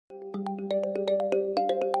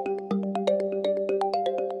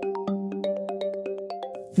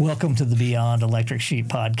Welcome to the Beyond Electric Sheep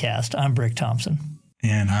podcast. I'm Brick Thompson.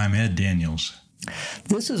 And I'm Ed Daniels.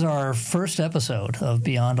 This is our first episode of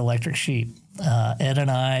Beyond Electric Sheep. Ed and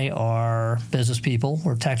I are business people.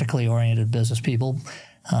 We're technically oriented business people.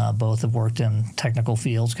 Both have worked in technical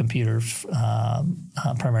fields, computers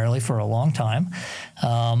primarily for a long time.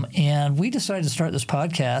 And we decided to start this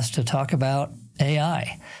podcast to talk about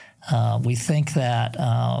AI. We think that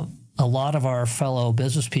a lot of our fellow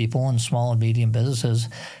business people and small and medium businesses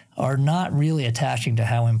are not really attaching to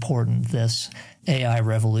how important this AI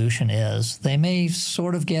revolution is. They may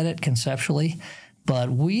sort of get it conceptually, but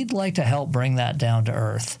we'd like to help bring that down to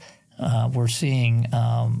earth. We're seeing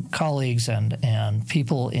colleagues and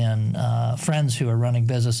people in friends who are running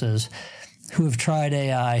businesses who have tried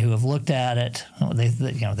AI, who have looked at it.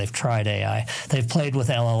 They've tried AI. They've played with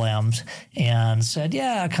LLMs and said,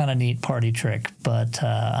 yeah, kind of neat party trick, but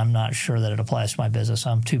I'm not sure that it applies to my business.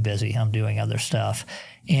 I'm too busy. I'm doing other stuff.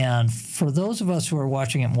 And for those of us who are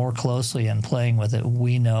watching it more closely and playing with it,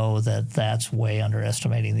 we know that that's way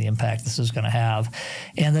underestimating the impact this is going to have.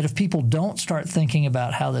 And that if people don't start thinking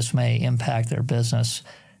about how this may impact their business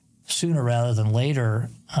sooner rather than later,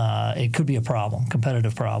 it could be a problem,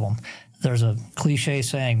 competitive problem. There's a cliche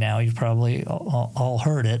saying now, you've probably all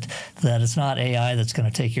heard it, that it's not AI that's going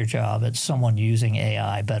to take your job. It's someone using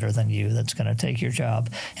AI better than you that's going to take your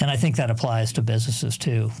job. And I think that applies to businesses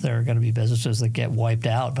too. There are going to be businesses that get wiped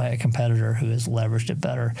out by a competitor who has leveraged it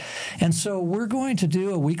better. And so we're going to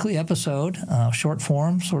do a weekly episode, short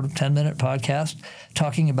form, sort of 10-minute podcast,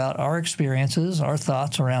 talking about our experiences, our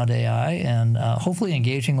thoughts around AI, and hopefully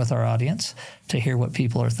engaging with our audience to hear what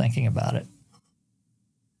people are thinking about it.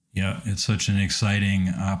 Yeah, it's such an exciting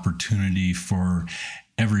opportunity for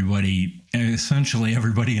everybody, essentially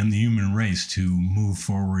everybody in the human race, to move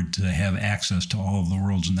forward, to have access to all of the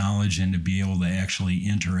world's knowledge and to be able to actually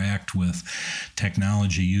interact with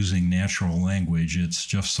technology using natural language. It's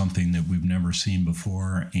just something that we've never seen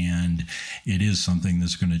before, and it is something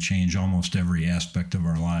that's going to change almost every aspect of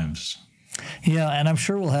our lives. Yeah, and I'm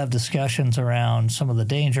sure we'll have discussions around some of the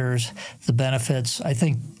dangers, the benefits. I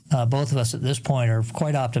think both of us at this point are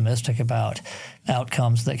quite optimistic about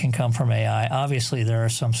outcomes that can come from AI. Obviously, there are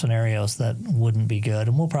some scenarios that wouldn't be good,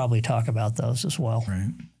 and we'll probably talk about those as well.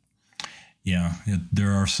 Right. Yeah,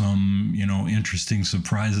 there are some, interesting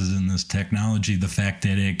surprises in this technology. The fact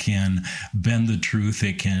that it can bend the truth,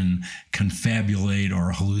 it can confabulate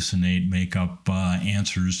or hallucinate, make up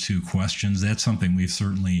answers to questions. That's something we've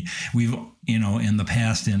in the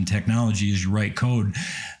past in technology, as you write code,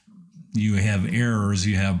 you have errors,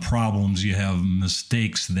 you have problems, you have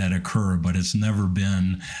mistakes that occur, but it's never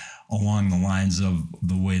been along the lines of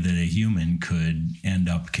the way that a human could end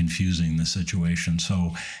up confusing the situation.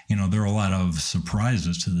 So, there are a lot of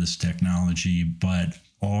surprises to this technology, but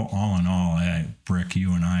all in all, Brick,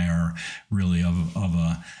 you and I are really of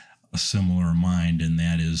a similar mind, and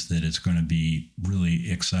that is that it's going to be really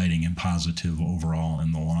exciting and positive overall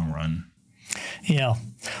in the long run. Yeah.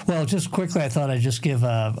 Well, just quickly, I thought I'd just give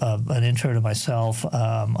an intro to myself.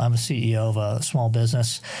 I'm a CEO of a small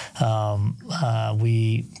business.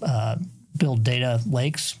 We build data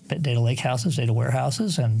lake houses, data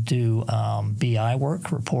warehouses, and do BI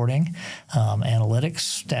work, reporting,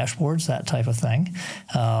 analytics, dashboards, that type of thing.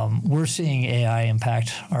 We're seeing AI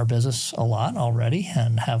impact our business a lot already,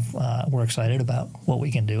 and we're excited about what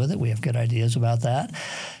we can do with it. We have good ideas about that.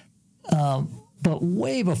 But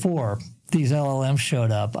way before these LLMs showed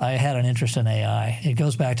up, I had an interest in AI. It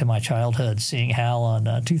goes back to my childhood, seeing HAL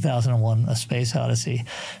on 2001: A Space Odyssey.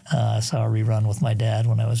 I saw a rerun with my dad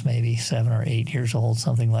when I was maybe 7 or 8 years old,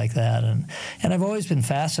 something like that. And I've always been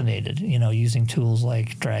fascinated, using tools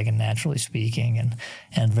like Dragon Naturally Speaking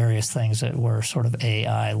and various things that were sort of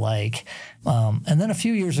AI-like. And then a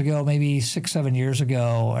few years ago, maybe 6-7 years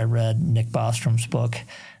ago, I read Nick Bostrom's book,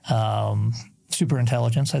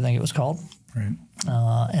 Superintelligence, I think it was called. Right.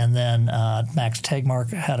 And then Max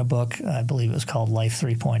Tegmark had a book, I believe it was called Life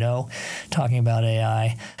 3.0, talking about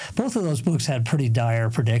AI. Both of those books had pretty dire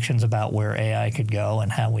predictions about where AI could go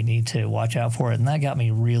and how we need to watch out for it. And that got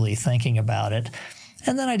me really thinking about it.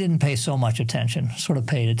 And then I didn't pay so much attention, sort of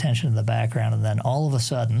paid attention in the background. And then all of a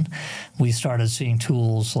sudden, we started seeing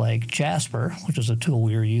tools like Jasper, which is a tool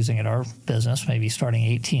we were using at our business maybe starting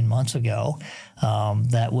 18 months ago,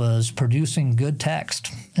 that was producing good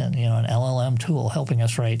text, and an LLM tool helping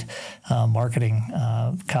us write marketing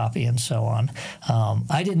copy and so on.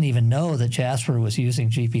 I didn't even know that Jasper was using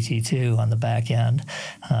GPT-2 on the back end.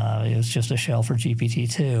 It was just a shell for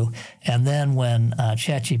GPT-2. And then when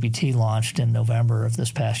ChatGPT launched in November of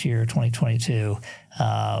this past year, 2022,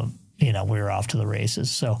 we were off to the races.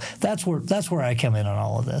 So that's where I come in on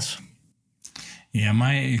all of this. Yeah,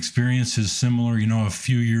 my experience is similar, a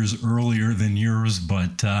few years earlier than yours,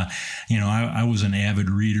 but, I was an avid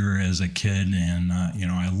reader as a kid, and,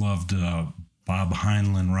 I loved Bob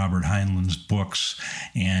Heinlein, Robert Heinlein's books,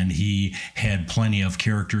 and he had plenty of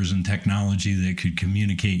characters and technology that could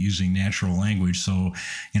communicate using natural language. So,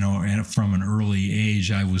 and from an early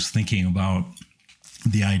age, I was thinking about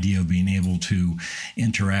the idea of being able to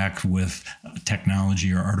interact with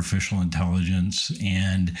technology or artificial intelligence.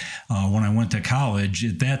 And when I went to college,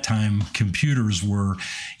 at that time, computers were,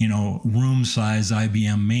 room-size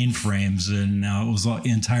IBM mainframes, and it was an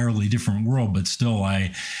entirely different world. But still,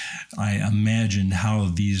 I imagined how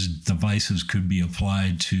these devices could be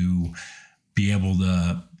applied to be able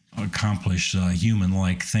to accomplish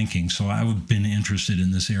human-like thinking. So I've been interested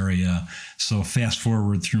in this area. So fast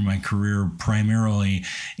forward through my career, primarily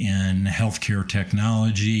in healthcare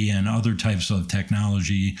technology and other types of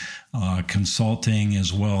technology consulting,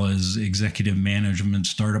 as well as executive management,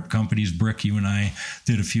 startup companies. Brick, you and I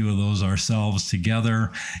did a few of those ourselves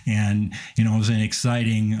together. And, it was an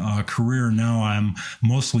exciting career. Now I'm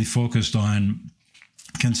mostly focused on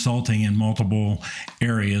consulting in multiple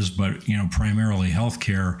areas, but primarily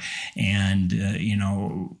healthcare. And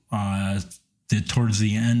towards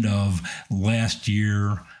the end of last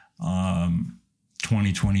year,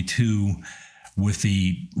 2022, with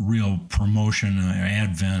the real promotion and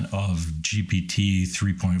advent of GPT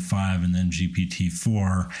 3.5 and then GPT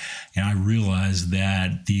 4, and I realized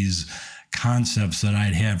that these concepts that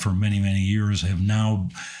I'd had for many, many years have now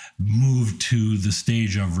moved to the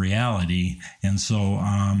stage of reality. And so,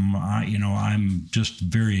 I'm just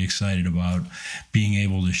very excited about being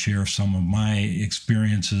able to share some of my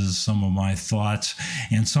experiences, some of my thoughts,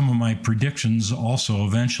 and some of my predictions also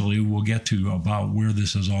eventually we'll get to about where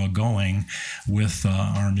this is all going with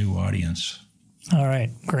our new audience. All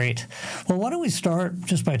right, great. Well, why don't we start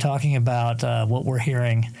just by talking about what we're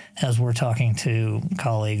hearing as we're talking to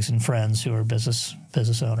colleagues and friends who are business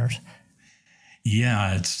owners.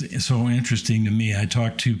 Yeah, it's so interesting to me. I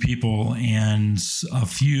talk to people, and a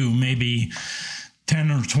few, maybe 10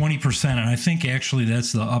 or 20%, and I think actually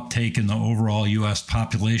that's the uptake in the overall U.S.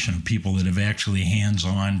 population of people that have actually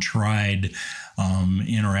hands-on tried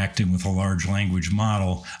interacting with a large language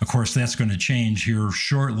model. Of course, that's going to change here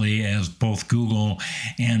shortly as both Google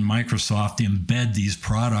and Microsoft embed these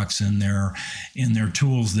products in their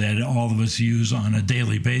tools that all of us use on a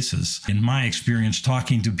daily basis. In my experience,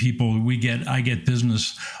 talking to people, I get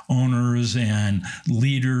business owners and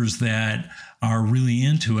leaders that are really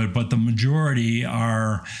into it, but the majority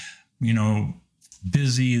are,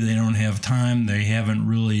 busy. They don't have time. They haven't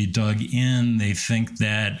really dug in. They think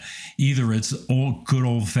that either it's good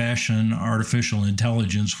old-fashioned artificial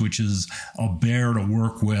intelligence, which is a bear to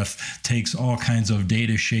work with, takes all kinds of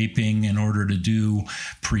data shaping in order to do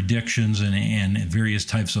predictions and various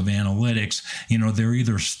types of analytics. They're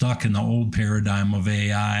either stuck in the old paradigm of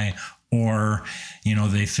AI, or,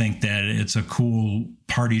 they think that it's a cool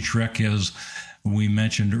party trick, as we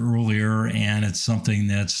mentioned earlier, and it's something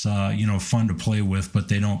that's fun to play with, but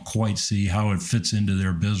they don't quite see how it fits into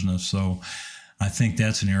their business. So I think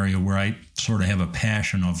that's an area where I sort of have a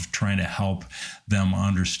passion of trying to help them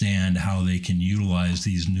understand how they can utilize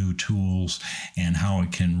these new tools and how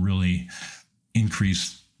it can really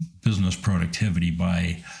increase business productivity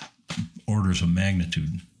by orders of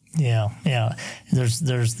magnitude. Yeah. There's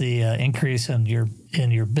the increase in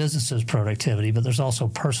your business's productivity, but there's also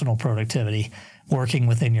personal productivity working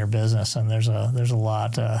within your business, and there's a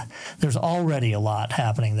lot. There's already a lot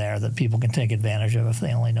happening there that people can take advantage of if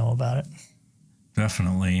they only know about it.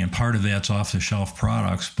 Definitely. And part of that's off-the-shelf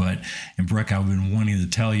products. But, and Brick, I've been wanting to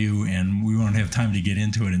tell you, and we won't have time to get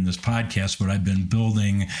into it in this podcast, but I've been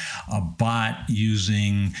building a bot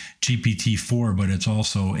using GPT-4, but it's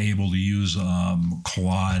also able to use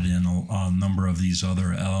Claude and a number of these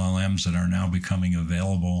other LLMs that are now becoming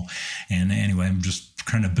available. And anyway, I'm just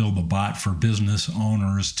trying to build a bot for business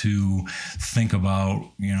owners to think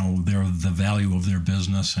about, the value of their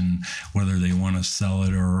business and whether they want to sell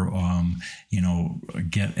it or,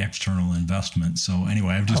 get external investment. So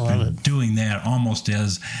anyway, I've just been doing that almost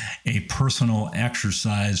as a personal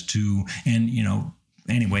exercise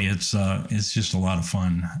anyway, it's just a lot of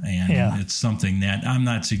fun, and It's something that I'm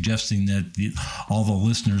not suggesting that all the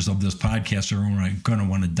listeners of this podcast are going to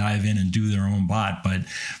want to dive in and do their own bot. But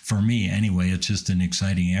for me, anyway, it's just an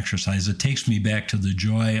exciting exercise. It takes me back to the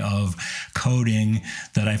joy of coding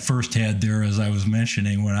that I first had there, as I was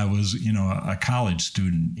mentioning, when I was, a college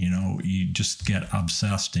student. You just get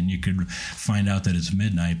obsessed, and you could find out that it's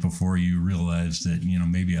midnight before you realize that,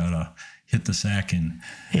 maybe I ought to hit the sack and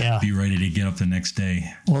be ready to get up the next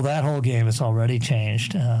day. Well, that whole game has already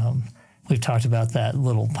changed. We've talked about that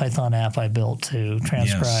little Python app I built to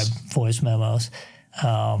transcribe voice memos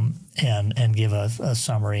and give a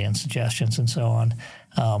summary and suggestions and so on.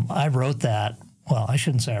 I wrote that. Well, I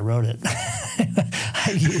shouldn't say I wrote it.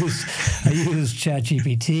 I used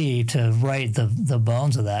ChatGPT to write the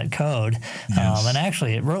bones of that code, and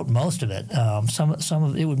actually it wrote most of it. Some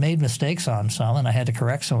of it made mistakes on some, and I had to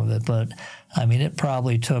correct some of it. But I mean, it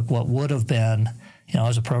probably took what would have been,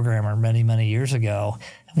 as a programmer many years ago,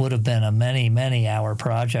 would have been a many hour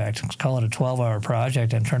project. Let's call it a 12-hour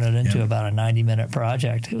project and turn it into about a 90-minute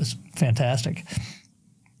project. It was fantastic.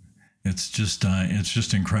 It's just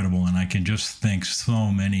incredible, and I can just think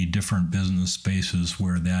so many different business spaces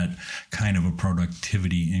where that kind of a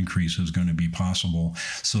productivity increase is going to be possible.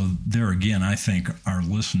 So there again, I think our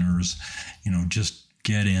listeners, just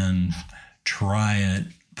get in, try it,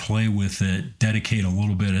 play with it, dedicate a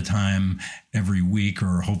little bit of time every week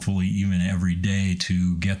or hopefully even every day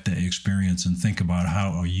to get the experience and think about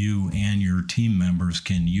how you and your team members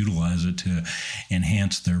can utilize it to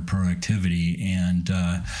enhance their productivity. And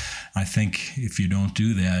I think if you don't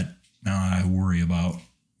do that, I worry about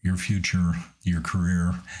your future, your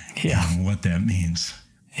career, and what that means.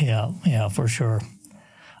 Yeah, for sure.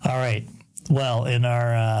 All right. Well, in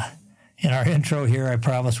our intro here, I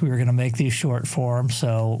promised we were going to make these short form.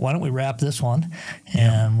 So why don't we wrap this one,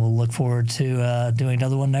 and we'll look forward to doing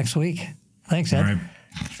another one next week. Thanks, Ed. All right.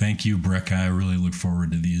 Thank you, Breck. I really look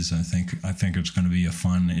forward to these. I think it's going to be a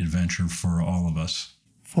fun adventure for all of us.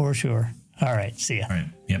 For sure. All right. See ya. All right.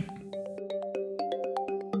 Yep.